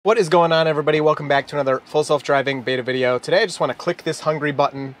What is going on, everybody? Welcome back to another full self-driving beta video. Today I just want to click this hungry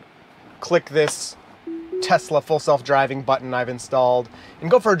button, click this Tesla full self-driving button I've installed, and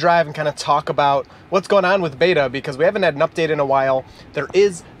go for a drive and kind of talk about what's going on with beta, because we haven't had an update in a while. There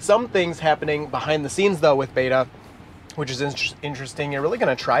is some things happening behind the scenes though with beta, which is interesting. You're really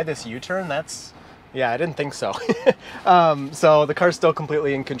going to try this U-turn? Yeah, I didn't think so. So the car's still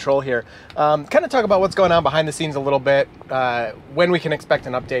completely in control here. Kind of talk about what's going on behind the scenes a little bit, when we can expect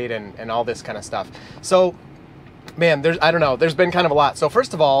an update and all this kind of stuff. So, man, I don't know, there's been kind of a lot. So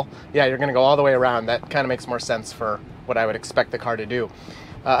first of all, yeah, you're going to go all the way around. That kind of makes more sense for what I would expect the car to do.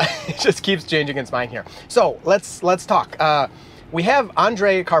 It just keeps changing its mind here. So let's talk. We have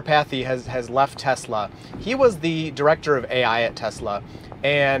Andre Karpathy has left Tesla. He was the director of AI at Tesla.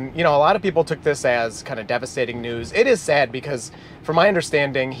 And, you know, a lot of people took this as kind of devastating news. It is sad because, from my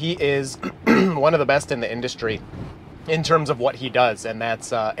understanding, he is one of the best in the industry in terms of what he does, and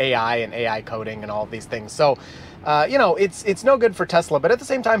that's AI and AI coding and all of these things. So, you know, it's no good for Tesla, but at the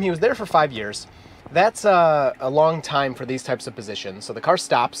same time, he was there for 5 years. That's a long time for these types of positions. So the car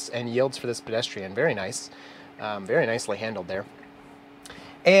stops and yields for this pedestrian. Very nice. Very nicely handled there.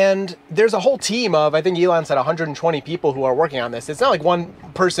 And there's a whole team of, I think Elon said, 120 people who are working on this. It's not like one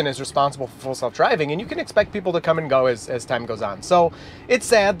person is responsible for full self-driving, and you can expect people to come and go as time goes on. So it's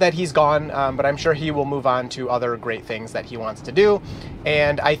sad that he's gone, but I'm sure he will move on to other great things that he wants to do.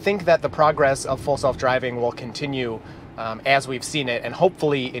 And I think that the progress of full self-driving will continue as we've seen it, and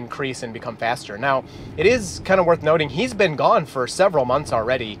hopefully increase and become faster. Now, it is kind of worth noting, he's been gone for several months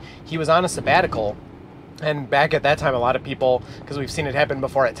already. He was on a sabbatical. And back at that time, a lot of people, because we've seen it happen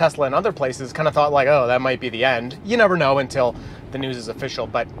before at Tesla and other places, kind of thought like, oh, that might be the end. You never know until the news is official.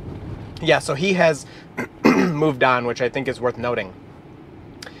 But yeah, so he has moved on, which I think is worth noting.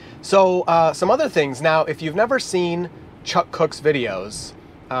 So some other things. Now, if you've never seen Chuck Cook's videos,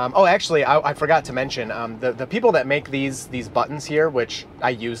 oh, actually, I forgot to mention, the people that make these buttons here, which I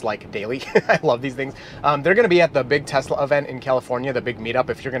use like daily, I love these things, they're going to be at the big Tesla event in California, the big meetup.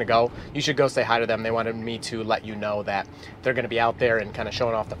 If you're going to go, you should go say hi to them. They wanted me to let you know that they're going to be out there and kind of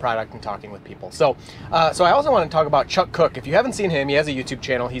showing off the product and talking with people. So so I also want to talk about Chuck Cook. If you haven't seen him, he has a YouTube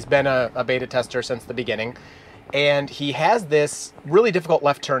channel. He's been a beta tester since the beginning. And he has this really difficult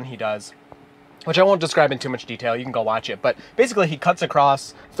left turn he does, which I won't describe in too much detail. You can go watch it. But basically, he cuts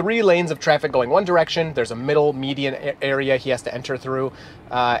across 3 lanes of traffic going one direction. There's a middle median area he has to enter through.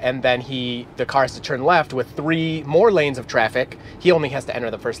 And then the car has to turn left with 3 more lanes of traffic. He only has to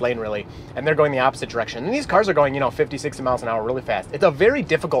enter the first lane, really. And they're going the opposite direction. And these cars are going, you know, 50, 60 miles an hour really fast. It's a very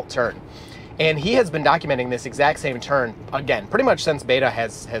difficult turn. And he has been documenting this exact same turn, again, pretty much since beta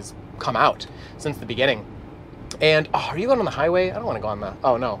has come out, since the beginning. And, oh, are you going on the highway? I don't want to go on the,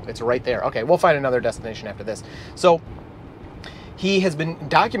 oh no, it's right there. Okay, we'll find another destination after this. So he has been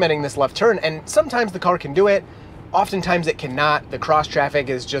documenting this left turn, and sometimes the car can do it. Oftentimes it cannot. The cross traffic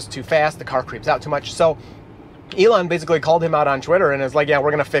is just too fast. The car creeps out too much. So Elon basically called him out on Twitter and is like, yeah,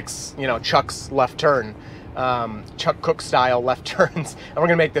 we're going to fix, you know, Chuck's left turn, Chuck Cook style left turns, and we're going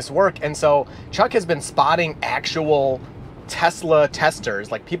to make this work. And so Chuck has been spotting actual Tesla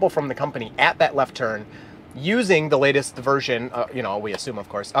testers, like people from the company, at that left turn, using the latest version, you know, we assume, of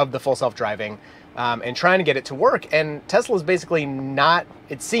course, of the full self-driving, and trying to get it to work. And Tesla's basically not,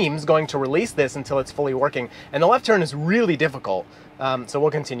 it seems, going to release this until it's fully working. And the left turn is really difficult. So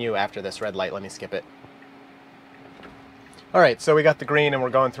we'll continue after this red light. Let me skip it. All right, so we got the green and we're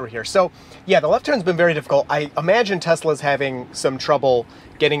going through here. So yeah, the left turn's been very difficult. I imagine Tesla's having some trouble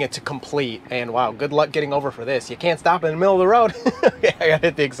getting it to complete. And wow, good luck getting over for this. You can't stop in the middle of the road. Okay, I gotta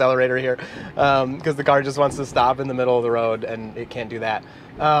hit the accelerator here because the car just wants to stop in the middle of the road and it can't do that.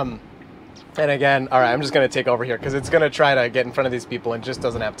 And again, all right, I'm just going to take over here because it's going to try to get in front of these people and just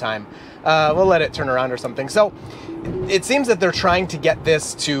doesn't have time. We'll let it turn around or something. So it seems that they're trying to get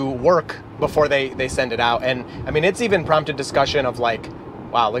this to work before they send it out. And I mean, it's even prompted discussion of like,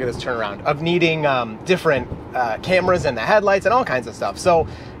 wow, look at this turnaround, of needing different cameras in the headlights and all kinds of stuff. So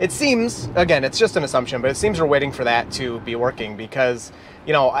it seems, again, it's just an assumption, but it seems we're waiting for that to be working because,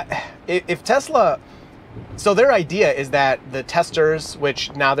 you know, if Tesla... So their idea is that the testers,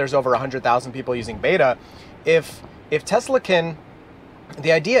 which now there's over 100,000 people using beta, if Tesla can,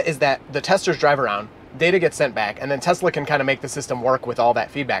 the idea is that the testers drive around, data gets sent back, and then Tesla can kind of make the system work with all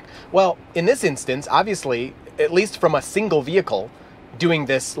that feedback. Well, in this instance, obviously, at least from a single vehicle doing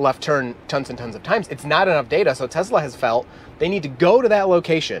this left turn tons and tons of times, it's not enough data. So Tesla has felt they need to go to that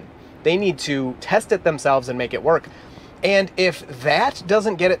location. They need to test it themselves and make it work. And if that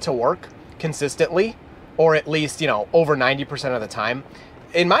doesn't get it to work consistently, or at least, you know, over 90% of the time,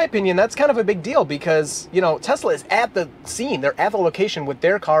 in my opinion, that's kind of a big deal because, you know, Tesla is at the scene. They're at the location with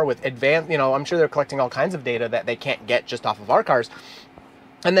their car with advanced, you know, I'm sure they're collecting all kinds of data that they can't get just off of our cars.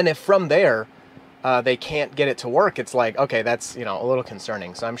 And then if from there, they can't get it to work, it's like, okay, that's, you know, a little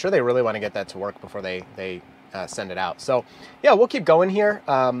concerning. So I'm sure they really want to get that to work before they send it out. So yeah, we'll keep going here.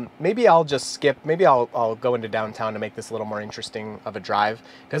 Maybe I'll just skip, maybe I'll go into downtown to make this a little more interesting of a drive,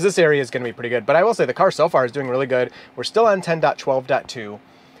 because this area is going to be pretty good. But I will say the car so far is doing really good. We're still on 10.12.2,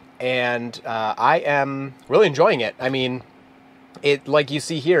 and I am really enjoying it. I mean, it, like you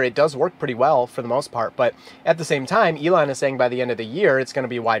see here, it does work pretty well for the most part, but at the same time, Elon is saying by the end of the year, it's going to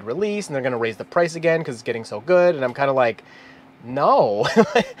be wide release, and they're going to raise the price again because it's getting so good. And I'm kind of like, no,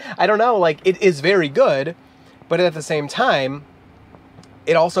 I don't know. Like, it is very good, but at the same time,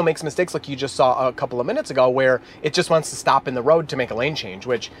 it also makes mistakes like you just saw a couple of minutes ago where it just wants to stop in the road to make a lane change,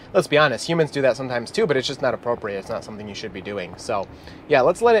 which, let's be honest, humans do that sometimes too, but it's just not appropriate. It's not something you should be doing. So yeah,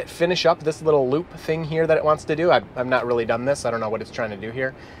 let's let it finish up this little loop thing here that it wants to do. I've not really done this. I don't know what it's trying to do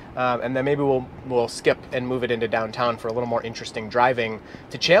here. And then maybe we'll skip and move it into downtown for a little more interesting driving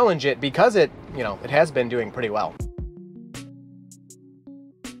to challenge it, because it, you know, it has been doing pretty well.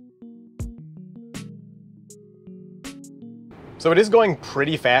 So it is going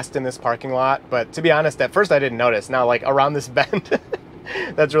pretty fast in this parking lot, but to be honest, at first I didn't notice. Now, like around this bend,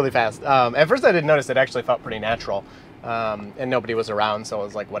 that's really fast. At first I didn't notice. It actually felt pretty natural, and nobody was around, so it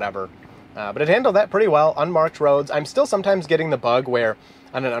was like, whatever. But it handled that pretty well. Unmarked roads. I'm still sometimes getting the bug where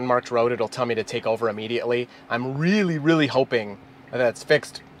on an unmarked road, it'll tell me to take over immediately. I'm really, really hoping that that's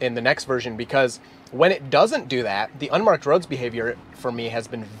fixed in the next version, because when it doesn't do that, the unmarked roads behavior for me has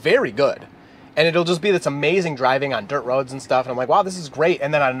been very good. And it'll just be this amazing driving on dirt roads and stuff. And I'm like, wow, this is great.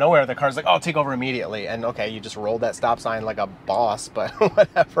 And then out of nowhere, the car's like, oh, take over immediately. And okay, you just rolled that stop sign like a boss, but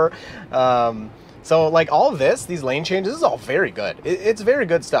whatever. So like all of this, these lane changes, this is all very good. It's very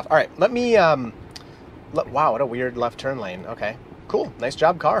good stuff. All right, let me, wow, what a weird left turn lane. Okay, cool. Nice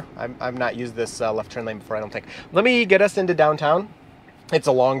job, car. I've not used this left turn lane before, I don't think. Let me get us into downtown. It's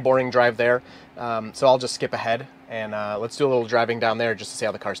a long, boring drive there. So I'll just skip ahead and let's do a little driving down there just to see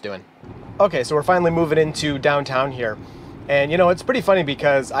how the car's doing. Okay, so we're finally moving into downtown here. And, you know, it's pretty funny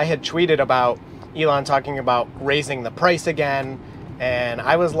because I had tweeted about Elon talking about raising the price again. And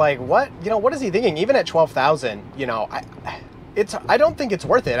I was like, what? You know, what is he thinking? Even at 12,000, you know, I don't think it's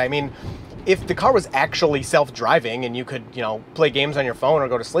worth it. I mean, if the car was actually self-driving and you could, you know, play games on your phone or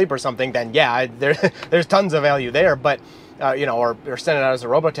go to sleep or something, then yeah, there's tons of value there. But, you know, or send it out as a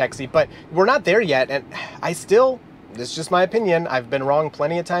robotaxi. But we're not there yet. And I still... This is just my opinion. I've been wrong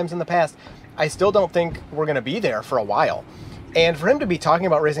plenty of times in the past. I still don't think we're going to be there for a while. And for him to be talking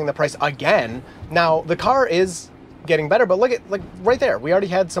about raising the price again, now the car is getting better, but look at, like, right there. We already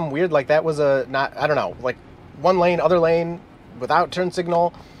had some weird, like, that was a, not, I don't know, like one lane, other lane without turn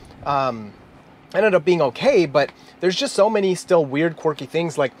signal. Ended up being okay, but there's just so many still weird, quirky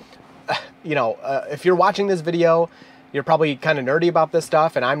things. Like, you know, if you're watching this video, you're probably kind of nerdy about this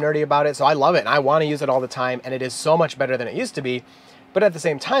stuff, and I'm nerdy about it, so I love it, and I want to use it all the time, and it is so much better than it used to be. But at the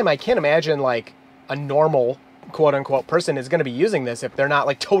same time, I can't imagine, like, a normal, quote-unquote, person is going to be using this if they're not,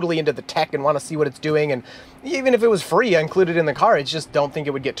 like, totally into the tech and want to see what it's doing. And even if it was free, included in the car, I just don't think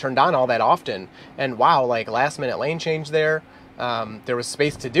it would get turned on all that often. And wow, like, last-minute lane change there. There was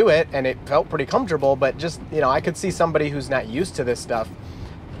space to do it, and it felt pretty comfortable, but just, you know, I could see somebody who's not used to this stuff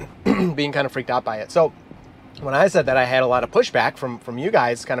being kind of freaked out by it. So when I said that, I had a lot of pushback from you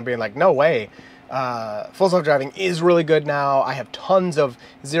guys kind of being like, no way. Full self-driving is really good now. I have tons of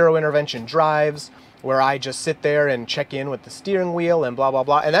zero intervention drives where I just sit there and check in with the steering wheel and blah, blah,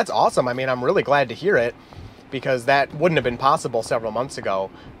 blah. And that's awesome. I mean, I'm really glad to hear it because that wouldn't have been possible several months ago.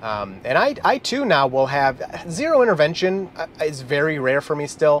 And I too now will have zero intervention. Is very rare for me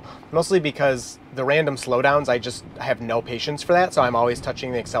still, mostly because the random slowdowns, I have no patience for that. So I'm always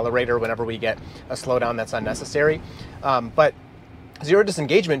touching the accelerator whenever we get a slowdown that's unnecessary. But zero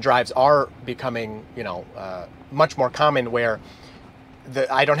disengagement drives are becoming, you know, much more common where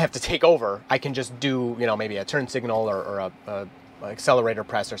I don't have to take over. I can just do, you know, maybe a turn signal or a accelerator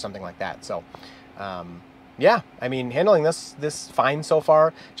press or something like that. So, yeah, I mean, handling this fine so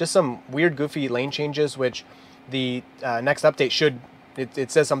far. Just some weird, goofy lane changes, which the next update should,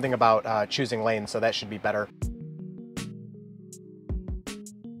 it says something about choosing lanes, so that should be better.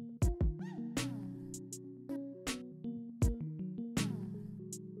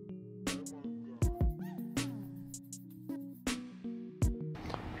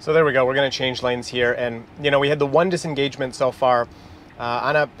 So there we go, we're gonna change lanes here. And you know, we had the one disengagement so far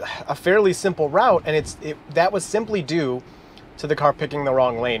on a fairly simple route, and that was simply due to the car picking the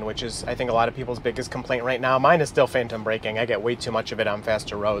wrong lane, which is, I think, a lot of people's biggest complaint right now. Mine is still phantom braking. I get way too much of it on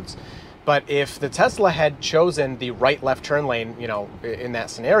faster roads. But if the Tesla had chosen the right-left turn lane, you know, in that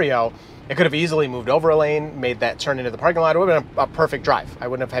scenario, it could have easily moved over a lane, made that turn into the parking lot. It would have been a perfect drive. I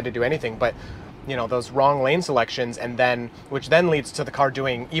wouldn't have had to do anything. But, you know, those wrong lane selections, and then, which then leads to the car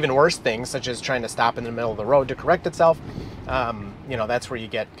doing even worse things, such as trying to stop in the middle of the road to correct itself. You know, that's where you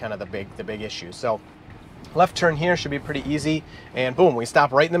get kind of the big issue. So left turn here should be pretty easy, and boom, we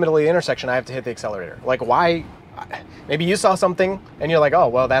stop right in the middle of the intersection. I have to hit the accelerator. Like, why? Maybe you saw something and you're like, oh,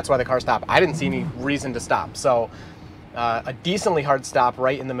 well, that's why the car stopped. I didn't see any reason to stop. So a decently hard stop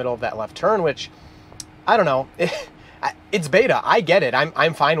right in the middle of that left turn, which, I don't know, it's beta. I get it.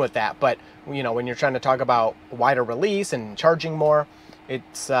 I'm fine with that. But, you know, when you're trying to talk about wider release and charging more,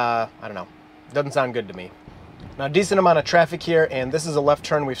 it's, I don't know, doesn't sound good to me. Now, a decent amount of traffic here, and this is a left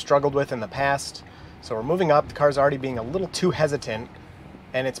turn we've struggled with in the past. So we're moving up. The car's already being a little too hesitant,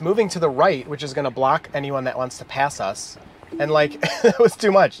 and it's moving to the right, which is going to block anyone that wants to pass us. And, like, that was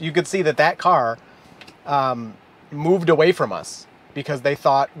too much. You could see that that car moved away from us because they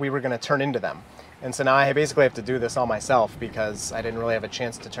thought we were going to turn into them. And so now I basically have to do this all myself because I didn't really have a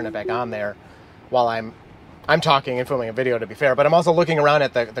chance to turn it back on there while I'm talking and filming a video, to be fair. But I'm also looking around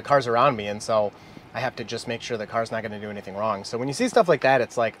at the cars around me, and so I have to just make sure the car's not going to do anything wrong. So when you see stuff like that,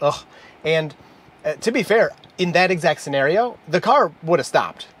 it's like, ugh. And to be fair, in that exact scenario, the car would have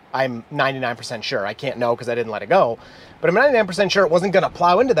stopped. I'm 99% sure. I can't know because I didn't let it go. But I'm 99% sure it wasn't going to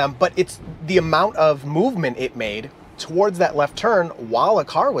plow into them. But it's the amount of movement it made towards that left turn while a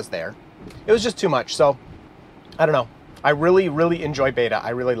car was there. It was just too much. So, I don't know. I really, really enjoy beta. I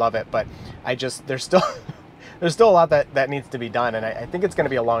really love it. But there's still a lot that needs to be done. And I think it's going to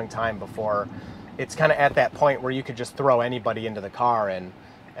be a long time before it's kind of at that point where you could just throw anybody into the car and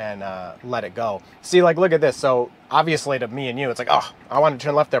let it go. See, like, look at this. So obviously to me and you, it's like, oh, I want to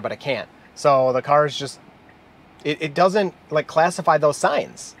turn left there, but I can't. So the car is just, it doesn't like classify those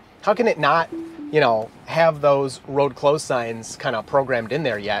signs. How can it not, you know, have those road closed signs kind of programmed in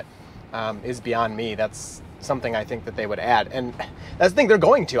there yet, is beyond me. That's something I think that they would add. And that's the thing, they're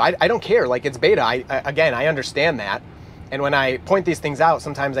going to. I don't care. Like, it's beta. Again, I understand that. And when I point these things out,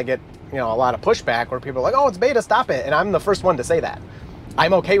 sometimes I get, you know, a lot of pushback where people are like, oh, it's beta, stop it. And I'm the first one to say that.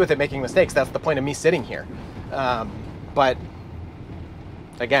 I'm okay with it making mistakes. That's the point of me sitting here. But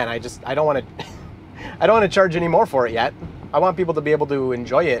again, I don't want to I don't want to charge any more for it yet. I want people to be able to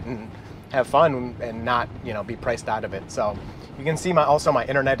enjoy it and have fun and not, you know, be priced out of it. So you can see also my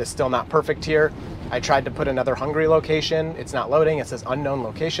internet is still not perfect here. I tried to put another Hungary location. It's not loading. It says unknown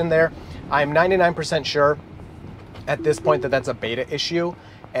location there. I'm 99% sure at this point that that's a beta issue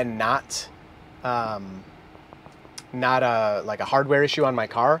and not like a hardware issue on my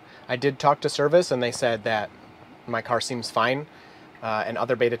car. I did talk to service and they said that my car seems fine, and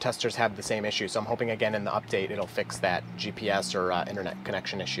other beta testers have the same issue. So I'm hoping again in the update it'll fix that GPS or internet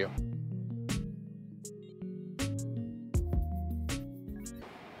connection issue.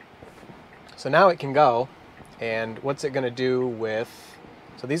 So now it can go, and what's it going to do with,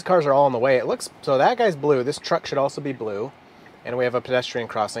 so these cars are all in the way. It looks, so that guy's blue. This truck should also be blue, and we have a pedestrian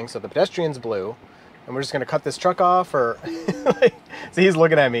crossing. So the pedestrian's blue. And we're just going to cut this truck off, or like, so he's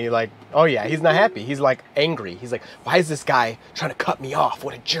looking at me like, oh yeah, he's not happy. He's like angry. He's like, why is this guy trying to cut me off?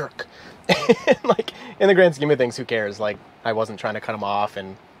 What a jerk. And like, in the grand scheme of things, who cares? Like, I wasn't trying to cut him off.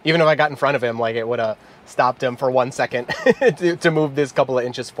 And even if I got in front of him, like, it would have stopped him for 1 second to move this couple of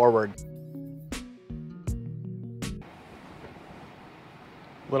inches forward.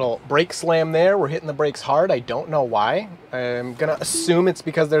 Little brake slam there. We're hitting the brakes hard. I don't know why. I'm gonna assume it's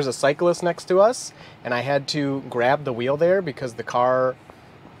because there's a cyclist next to us and I had to grab the wheel there because the car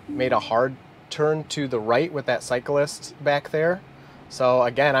made a hard turn to the right with that cyclist back there. So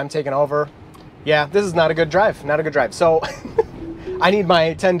again, I'm taking over. Yeah, this is not a good drive. Not a good drive. So I need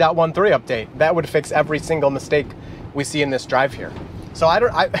my 10.13 update. That would fix every single mistake we see in this drive here. So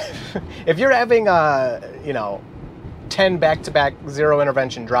if you're having you know, 10 back-to-back zero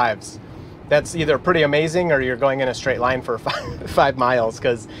intervention drives, that's either pretty amazing or you're going in a straight line for 5 miles,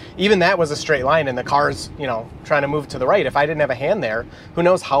 because even that was a straight line and the car's, you know, trying to move to the right. If I didn't have a hand there, who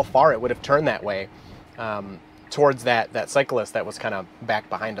knows how far it would have turned that way towards that cyclist that was kind of back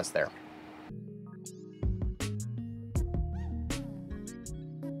behind us there.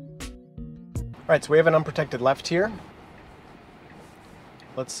 All right, so we have an unprotected left here.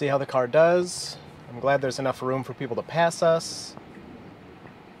 Let's see how the car does. I'm glad there's enough room for people to pass us.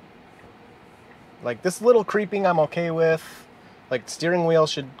 Like, this little creeping I'm okay with. Like, steering wheel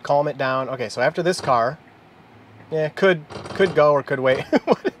should calm it down. Okay, so after this car, yeah, could go or could wait.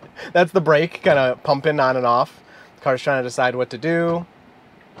 That's the brake kind of pumping on and off. Car's trying to decide what to do.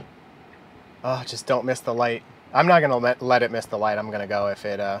 Oh, just don't miss the light. I'm not going to let it miss the light. I'm going to go if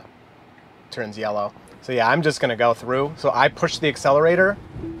it turns yellow. So yeah, I'm just going to go through. So I pushed the accelerator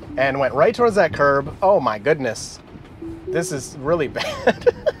and went right towards that curb. Oh my goodness. This is really bad.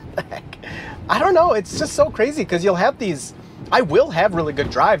 I don't know. It's just so crazy because you'll have these... I will have really good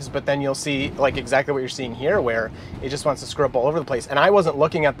drives, but then you'll see like exactly what you're seeing here where it just wants to screw up all over the place. And I wasn't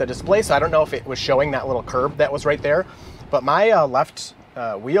looking at the display, so I don't know if it was showing that little curb that was right there. But my left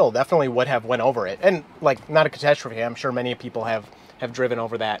wheel definitely would have went over it. And like, not a catastrophe. I'm sure many people have driven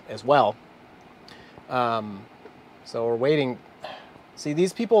over that as well. So we're waiting. See,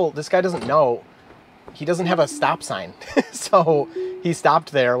 these people, this guy doesn't know. He doesn't have a stop sign. So he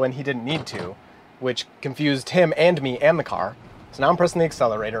stopped there when he didn't need to, which confused him and me and the car. So now I'm pressing the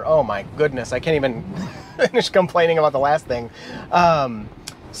accelerator. Oh my goodness, I can't even finish complaining about the last thing.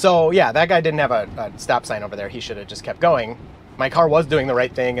 So yeah, that guy didn't have a stop sign over there. He should have just kept going. My car was doing the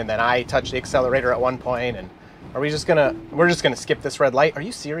right thing, and then I touched the accelerator at one point, and we're just gonna skip this red light. Are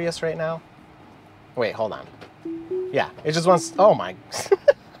you serious right now? Wait, hold on. Yeah, it just wants, oh my.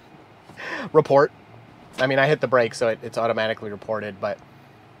 Report. I mean, I hit the brake, so it's automatically reported, but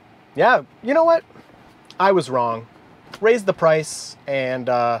yeah, you know what? I was wrong. Raised the price, and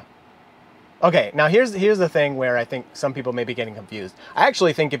okay, now here's the thing where I think some people may be getting confused. I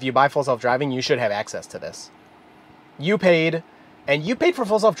actually think if you buy full self-driving, you should have access to this. You paid for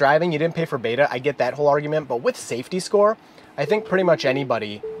full self-driving, you didn't pay for beta. I get that whole argument, but with safety score, I think pretty much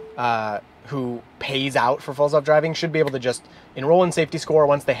anybody who pays out for full self-driving should be able to just enroll in safety score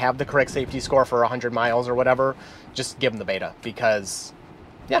once they have the correct safety score for 100 miles or whatever. Just give them the beta, because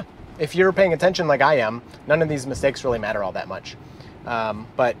yeah, if you're paying attention like I am, none of these mistakes really matter all that much.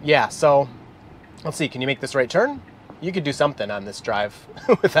 But yeah, so let's see, can you make this right turn? You could do something on this drive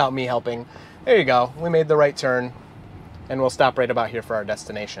without me helping. There you go, we made the right turn, and we'll stop right about here for our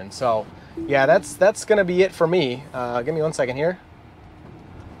destination. So yeah, that's gonna be it for me. Give me 1 second here.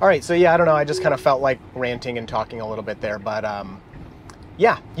 All right, so yeah, I don't know, I just kind of felt like ranting and talking a little bit there, but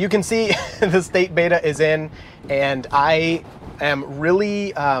yeah, you can see the state beta is in, and I am really,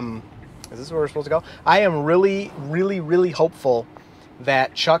 is this where we're supposed to go? I am really, really, really hopeful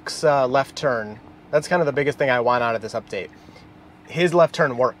that Chuck's left turn, that's kind of the biggest thing I want out of this update. His left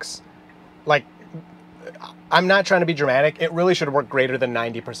turn works. Like, I'm not trying to be dramatic. It really should work greater than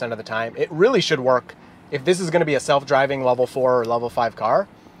 90% of the time. It really should work if this is going to be a self-driving level 4 or level 5 car,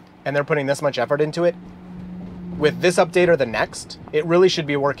 and they're putting this much effort into it. With this update or the next, it really should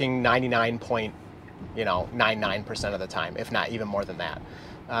be working 99.99% of the time, if not even more than that.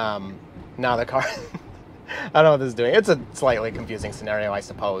 Now the car, I don't know what this is doing. It's a slightly confusing scenario, I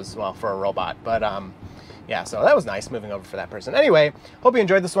suppose, well, for a robot, but yeah, so that was nice moving over for that person. Anyway, hope you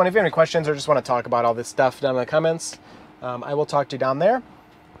enjoyed this one. If you have any questions or just want to talk about all this stuff down in the comments, I will talk to you down there,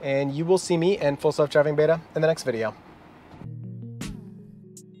 and you will see me in full self-driving beta in the next video.